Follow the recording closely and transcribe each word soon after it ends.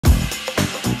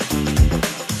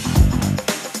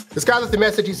This guy left a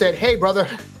message. He said, hey, brother,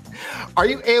 are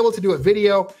you able to do a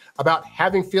video about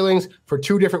having feelings for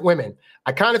two different women?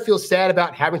 I kind of feel sad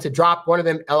about having to drop one of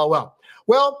them, LOL.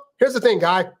 Well, here's the thing,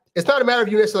 guy. It's not a matter of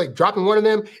you necessarily dropping one of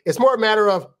them. It's more a matter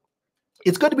of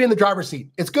it's good to be in the driver's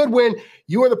seat. It's good when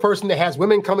you are the person that has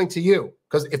women coming to you,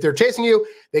 because if they're chasing you,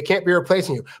 they can't be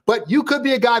replacing you. But you could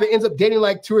be a guy that ends up dating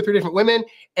like 2 or 3 different women,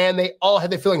 and they all have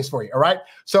their feelings for you, all right?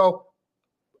 So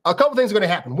a couple things are going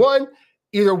to happen. One,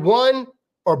 either one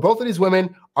or both of these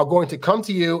women are going to come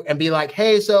to you and be like,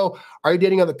 hey, so are you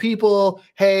dating other people?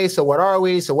 Hey, so what are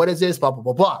we? So what is this? Blah, blah,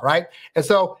 blah, blah, right? And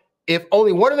so if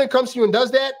only one of them comes to you and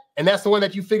does that, and that's the one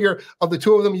that you figure of the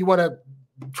 2 of them you want to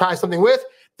try something with,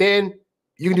 then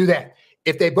you can do that.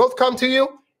 If they both come to you,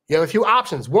 you have a few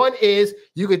options. One is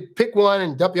you could pick one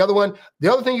and dump the other one.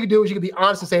 The other thing you could do is you could be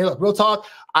honest and say, hey, look, real talk,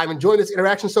 I'm enjoying this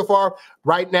interaction so far.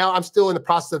 Right now, I'm still in the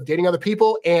process of dating other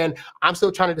people, and I'm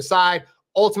still trying to decide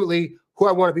ultimately who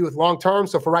I want to be with long term.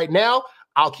 So for right now,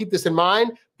 I'll keep this in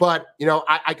mind. But, you know,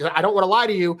 I don't want to lie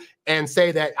to you and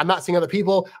say that I'm not seeing other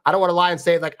people. I don't want to lie and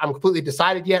say, like, I'm completely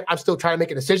decided yet. I'm still trying to make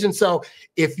a decision. So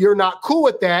if you're not cool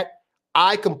with that,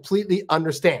 I completely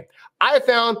understand. I have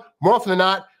found more often than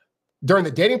not during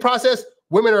the dating process,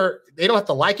 women they don't have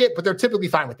to like it, but they're typically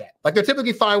fine with that. Like, they're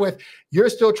typically fine with you're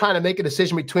still trying to make a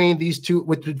decision between these two,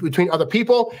 between other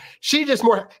people. She just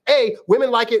more,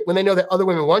 women like it when they know that other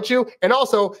women want you. And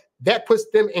also that puts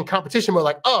them in competition mode.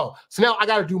 Like, oh, so now I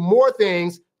got to do more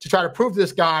things to try to prove to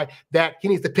this guy that he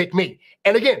needs to pick me.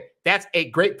 And again, that's a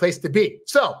great place to be.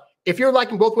 So if you're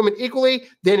liking both women equally,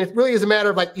 then it really is a matter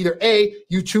of like either A,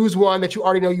 you choose one that you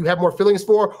already know you have more feelings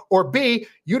for, or B,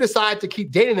 you decide to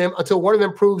keep dating them until one of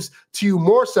them proves to you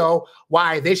more so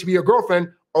why they should be your girlfriend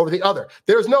over the other.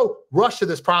 There's no rush to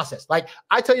this process. Like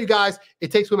I tell you guys,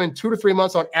 it takes women 2 to 3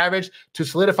 months on average to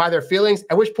solidify their feelings,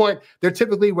 at which point they're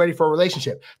typically ready for a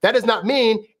relationship. That does not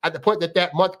mean at the point that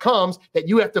that month comes that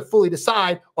you have to fully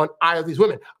decide on either of these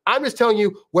women. I'm just telling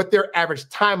you what their average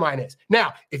timeline is.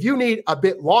 Now, if you need a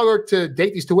bit longer to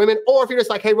date these 2 women, or if you're just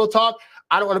like, hey, real talk,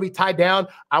 I don't want to be tied down,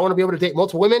 I want to be able to date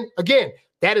multiple women, again,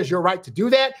 that is your right to do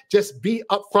that. Just be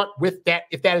upfront with that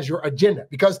if that is your agenda.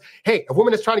 Because, hey, a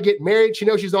woman is trying to get married, she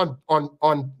knows she's on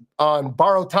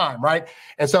borrowed time, right?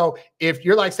 And so if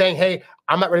you're like saying, hey,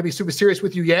 I'm not ready to be super serious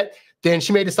with you yet, then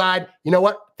she may decide, you know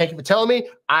what? Thank you for telling me.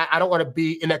 I don't want to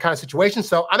be in that kind of situation,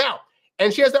 so I'm out.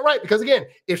 And she has that right because, again,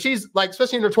 if she's like,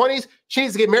 especially in her 20s, she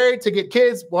needs to get married to get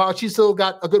kids while she's still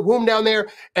got a good womb down there.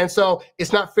 And so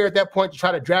it's not fair at that point to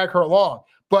try to drag her along.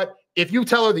 But if you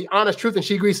tell her the honest truth and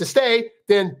she agrees to stay,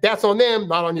 then that's on them,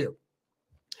 not on you.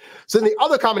 So in the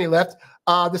other comment he left,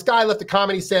 this guy left a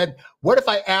comment. He said, what if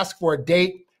I ask for a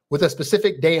date with a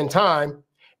specific day and time?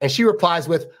 And she replies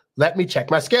with, let me check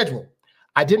my schedule.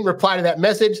 I didn't reply to that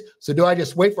message, so do I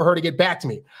just wait for her to get back to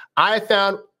me? I have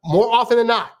found more often than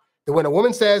not that when a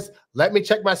woman says, let me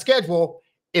check my schedule,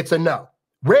 it's a no.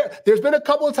 There's been a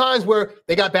couple of times where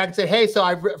they got back and said, hey, so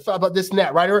I've thought about this and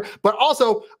that, right? But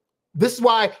also, this is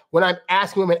why when I'm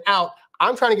asking women out,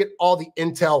 I'm trying to get all the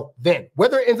intel then,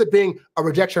 whether it ends up being a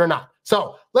rejection or not.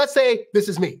 So let's say this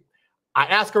is me. I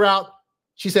ask her out.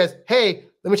 She says, hey,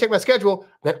 let me check my schedule.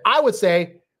 Then I would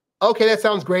say, okay, that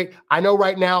sounds great. I know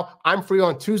right now I'm free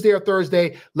on Tuesday or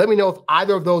Thursday. Let me know if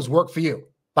either of those work for you.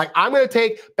 Like, I'm going to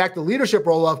take back the leadership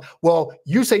role of, well,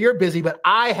 you say you're busy, but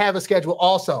I have a schedule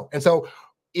also. And so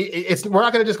we're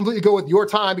not going to just completely go with your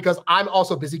time because I'm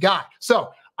also a busy guy. So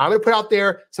I'm going to put out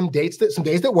there some days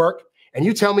that work, and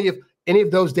you tell me if any of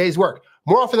those days work.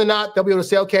 More often than not, they'll be able to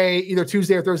say, okay, either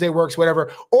Tuesday or Thursday works,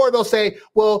 whatever. Or they'll say,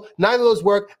 well, neither of those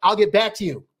work. I'll get back to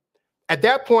you. At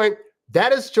that point,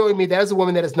 that is showing me that is a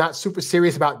woman that is not super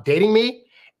serious about dating me.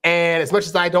 And as much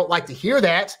as I don't like to hear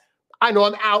that, I know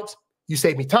I'm out. You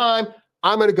save me time.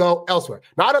 I'm going to go elsewhere.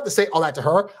 Now, I don't have to say all that to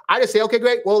her. I just say, okay,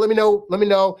 great. Well, let me know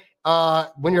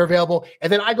when you're available.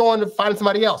 And then I go on to find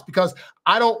somebody else because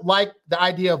I don't like the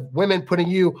idea of women putting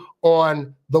you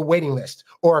on the waiting list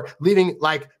or leaving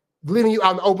you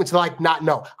out in the open to like not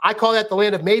know. I call that the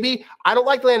land of maybe. I don't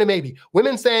like the land of maybe.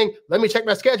 Women saying, let me check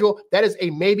my schedule, that is a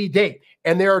maybe date.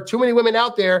 And there are too many women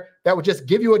out there that would just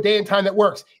give you a day and time that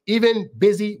works. Even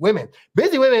busy women.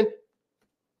 Busy women,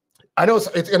 I know it's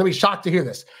going to be shocked to hear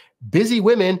this. Busy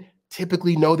women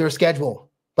typically know their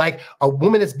schedule. Like a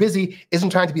woman that's busy isn't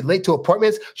trying to be late to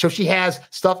appointments. So she has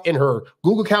stuff in her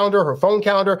Google Calendar, her phone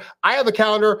calendar. I have a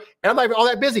calendar and I'm not even all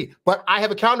that busy, but I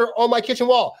have a calendar on my kitchen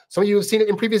wall. Some of you have seen it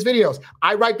in previous videos.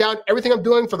 I write down everything I'm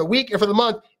doing for the week and for the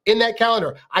month in that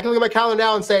calendar. I can look at my calendar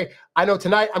now and say, I know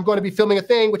tonight I'm going to be filming a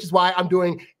thing, which is why I'm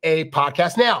doing a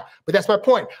podcast now. But that's my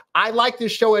point. I like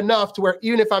this show enough to where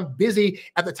even if I'm busy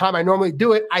at the time I normally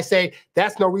do it, I say,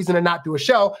 that's no reason to not do a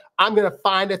show. I'm going to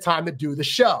find a time to do the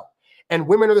show. And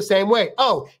women are the same way.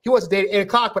 Oh, he wants to date at 8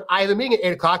 o'clock, but I have a meeting at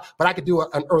 8 o'clock, but I could do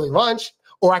an early lunch,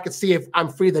 or I could see if I'm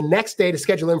free the next day to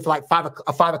schedule in for like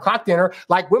a 5 o'clock dinner.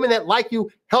 Like women that like you,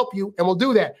 help you, and will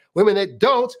do that. Women that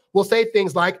don't will say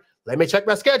things like, let me check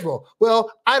my schedule.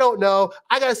 Well, I don't know.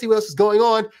 I got to see what else is going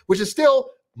on, which is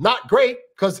still not great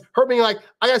because her being like,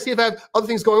 I got to see if I have other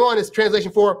things going on is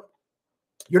translation for,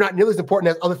 you're not nearly as important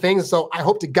as other things. So I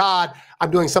hope to God I'm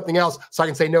doing something else so I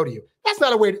can say no to you. That's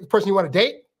not a way the person you want to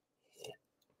date.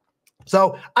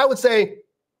 So I would say,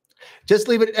 just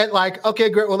leave it at like, okay,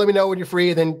 great. Well, let me know when you're free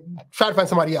and then try to find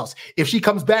somebody else. If she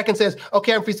comes back and says,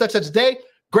 okay, I'm free such a day,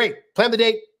 great. Plan the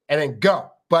date and then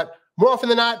go. But more often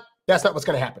than not, that's not what's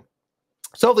going to happen.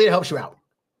 So hopefully it helps you out.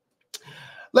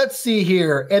 Let's see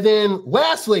here. And then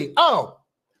lastly,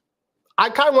 I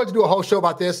kind of wanted to do a whole show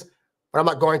about this, but I'm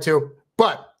not going to.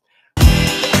 But